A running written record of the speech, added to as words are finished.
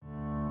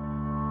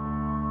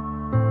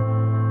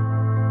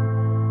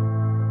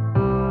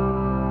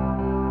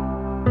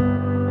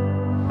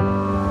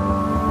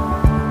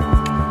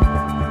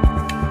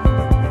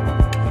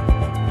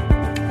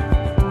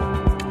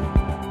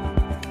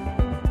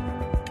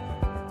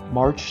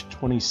March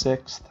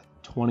 26th,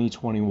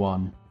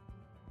 2021,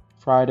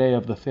 Friday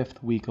of the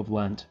 5th week of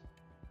Lent.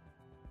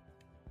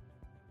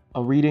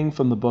 A reading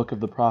from the book of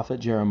the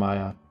prophet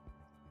Jeremiah.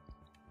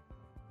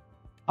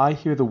 I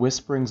hear the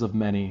whisperings of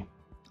many,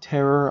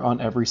 terror on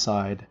every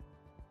side.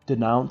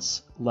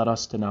 Denounce, let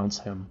us denounce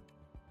him.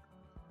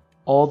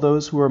 All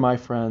those who are my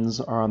friends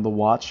are on the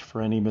watch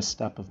for any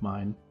misstep of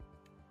mine.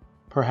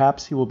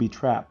 Perhaps he will be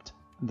trapped,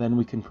 then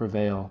we can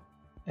prevail,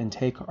 and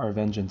take our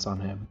vengeance on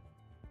him.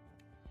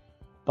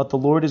 But the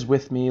Lord is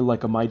with me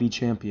like a mighty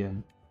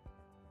champion.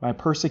 My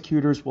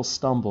persecutors will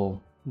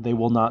stumble, they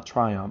will not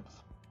triumph.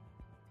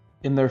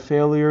 In their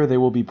failure they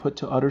will be put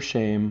to utter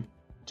shame,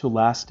 to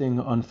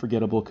lasting,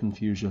 unforgettable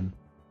confusion.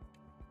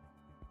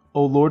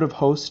 O Lord of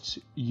hosts,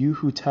 you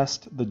who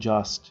test the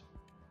just,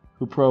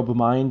 who probe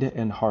mind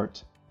and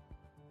heart,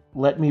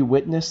 let me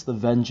witness the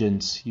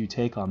vengeance you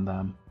take on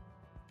them,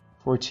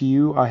 for to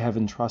you I have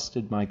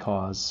entrusted my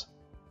cause.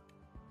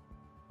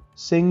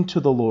 Sing to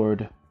the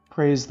Lord,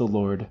 praise the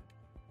Lord,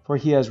 for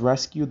he has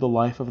rescued the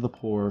life of the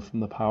poor from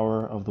the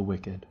power of the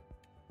wicked.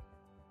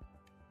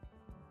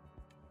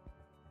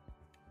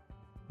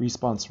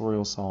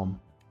 Responsorial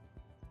Psalm.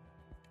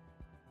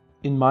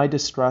 In my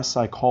distress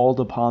I called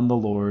upon the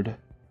Lord,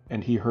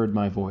 and he heard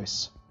my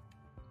voice.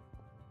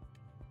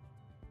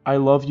 I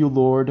love you,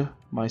 Lord,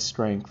 my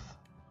strength,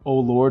 O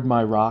Lord,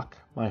 my rock,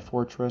 my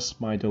fortress,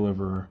 my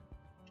deliverer.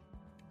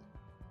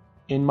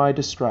 In my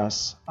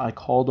distress I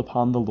called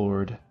upon the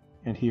Lord,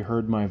 and he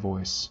heard my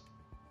voice.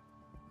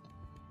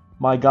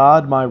 My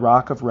God, my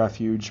rock of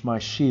refuge, my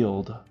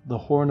shield, the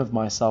horn of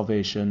my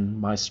salvation,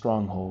 my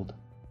stronghold.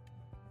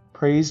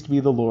 Praised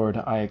be the Lord,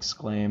 I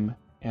exclaim,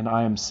 and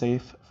I am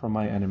safe from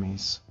my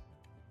enemies.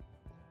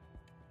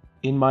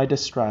 In my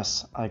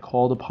distress I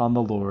called upon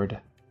the Lord,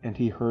 and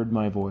he heard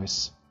my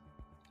voice.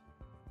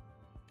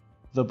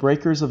 The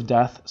breakers of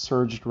death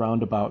surged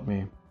round about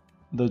me.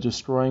 The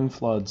destroying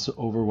floods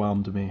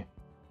overwhelmed me.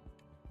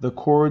 The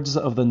cords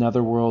of the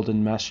netherworld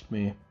enmeshed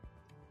me.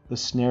 The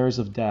snares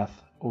of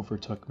death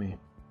overtook me.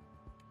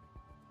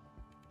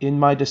 In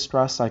my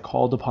distress I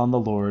called upon the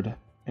Lord,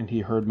 and he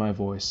heard my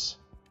voice.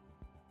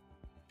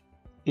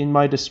 In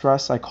my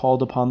distress I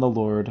called upon the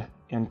Lord,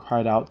 and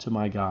cried out to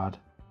my God.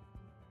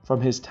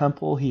 From his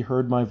temple he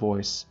heard my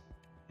voice,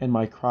 and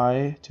my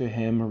cry to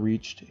him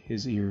reached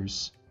his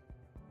ears.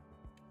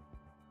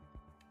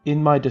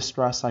 In my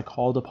distress I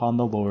called upon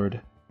the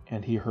Lord,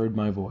 and he heard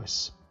my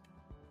voice.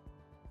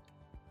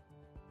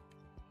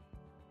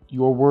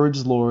 Your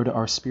words, Lord,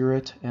 are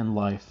spirit and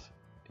life.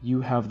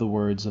 You have the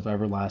words of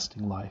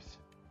everlasting life.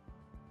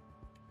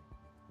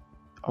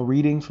 A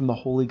reading from the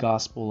Holy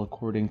Gospel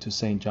according to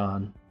St.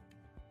 John.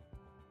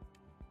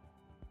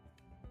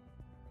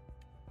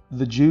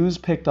 The Jews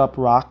picked up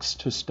rocks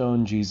to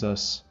stone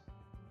Jesus.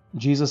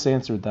 Jesus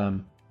answered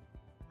them,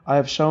 I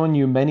have shown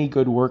you many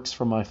good works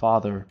from my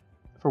Father.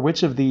 For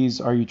which of these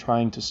are you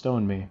trying to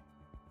stone me?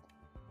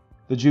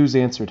 The Jews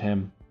answered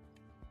him,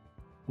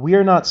 We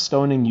are not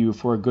stoning you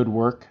for a good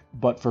work,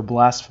 but for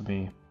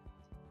blasphemy.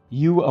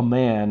 You, a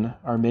man,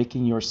 are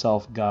making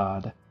yourself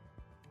God.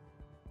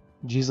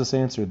 Jesus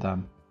answered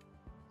them,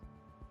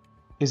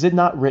 Is it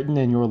not written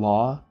in your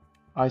law,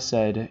 I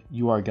said,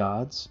 you are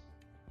gods?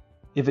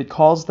 If it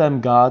calls them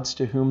gods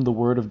to whom the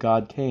word of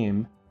God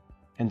came,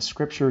 and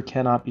Scripture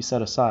cannot be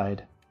set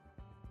aside,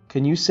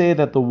 can you say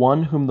that the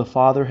one whom the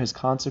Father has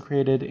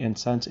consecrated and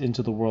sent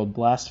into the world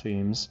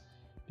blasphemes,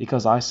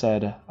 because I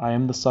said, I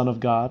am the Son of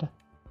God?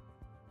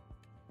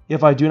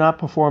 If I do not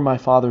perform my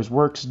Father's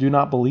works, do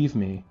not believe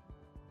me.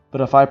 But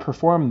if I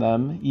perform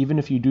them, even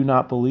if you do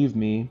not believe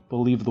me,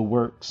 believe the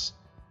works,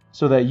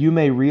 so that you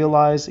may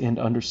realize and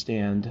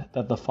understand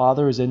that the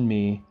Father is in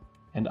me,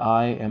 and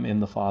I am in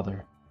the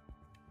Father.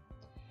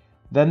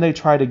 Then they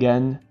tried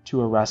again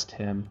to arrest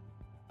him,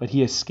 but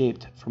he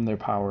escaped from their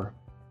power.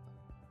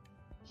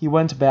 He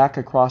went back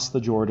across the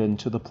Jordan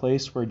to the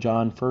place where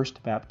John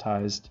first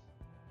baptized,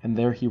 and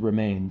there he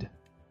remained.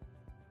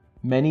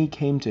 Many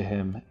came to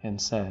him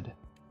and said,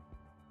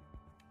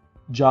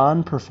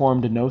 John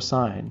performed no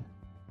sign,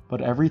 but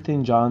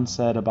everything John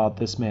said about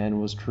this man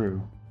was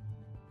true.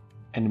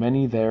 And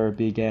many there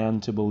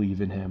began to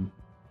believe in him.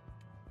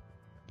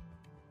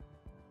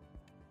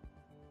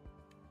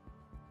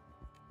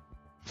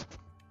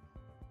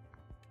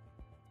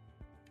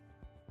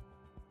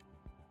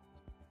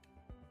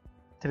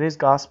 Today's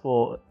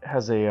gospel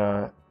has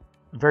a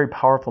very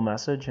powerful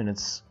message, and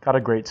it's got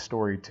a great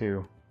story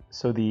too.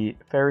 So the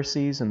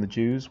Pharisees and the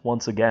Jews,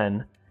 once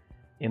again,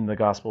 in the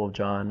Gospel of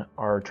John,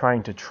 are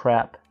trying to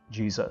trap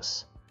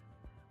Jesus.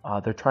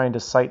 They're trying to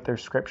cite their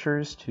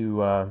scriptures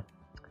to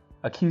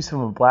accuse him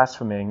of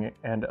blaspheming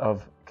and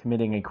of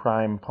committing a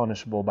crime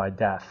punishable by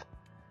death,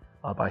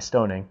 by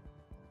stoning.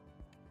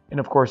 And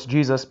of course,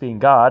 Jesus, being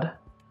God,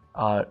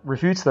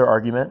 refutes their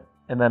argument,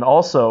 and then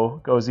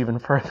also goes even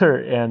further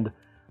and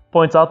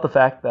points out the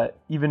fact that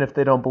even if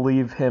they don't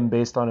believe him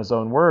based on his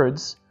own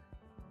words,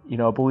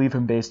 believe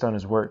him based on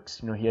his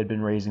works. He had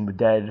been raising the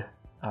dead,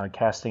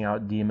 casting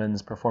out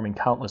demons, performing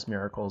countless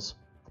miracles.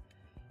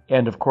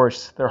 And of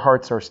course, their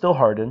hearts are still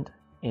hardened,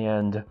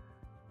 and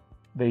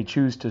they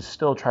choose to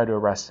still try to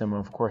arrest him.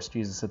 Of course,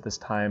 Jesus at this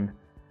time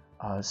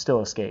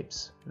still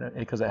escapes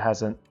because it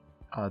hasn't,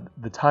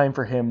 the time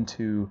for him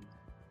to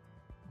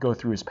go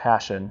through his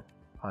passion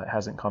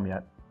hasn't come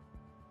yet.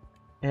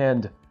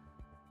 And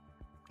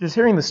just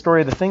hearing the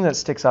story, the thing that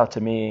sticks out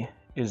to me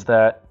is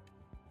that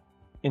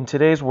in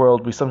today's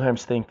world, we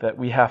sometimes think that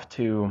we have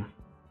to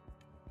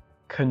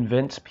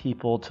convince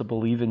people to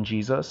believe in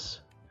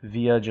Jesus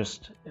via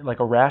just like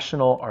a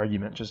rational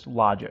argument, just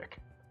logic.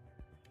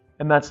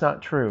 And that's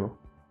not true.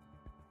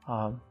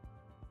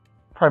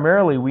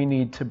 Primarily, we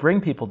need to bring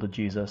people to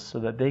Jesus so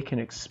that they can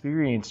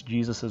experience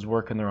Jesus'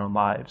 work in their own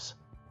lives.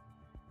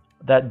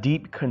 That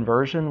deep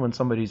conversion, when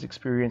somebody's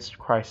experienced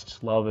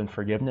Christ's love and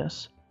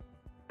forgiveness,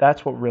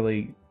 that's what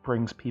really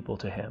brings people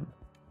to him.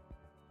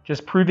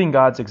 Just proving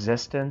God's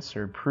existence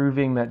or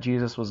proving that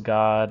Jesus was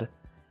God,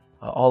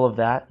 all of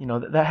that,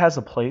 that has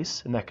a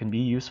place and that can be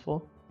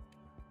useful,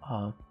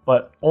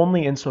 but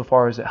only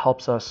insofar as it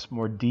helps us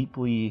more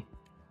deeply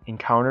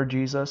encounter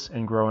Jesus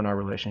and grow in our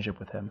relationship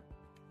with him.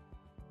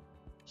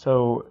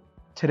 So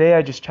today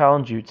I just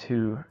challenge you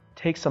to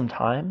take some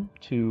time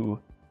to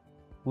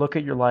look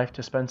at your life,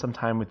 to spend some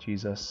time with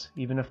Jesus,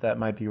 even if that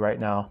might be right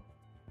now.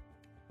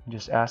 And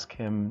just ask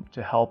him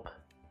to help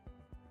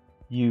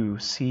you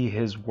see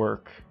his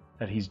work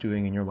that he's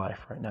doing in your life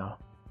right now.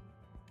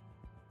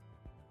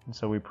 And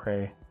so we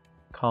pray,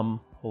 come,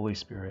 Holy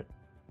Spirit.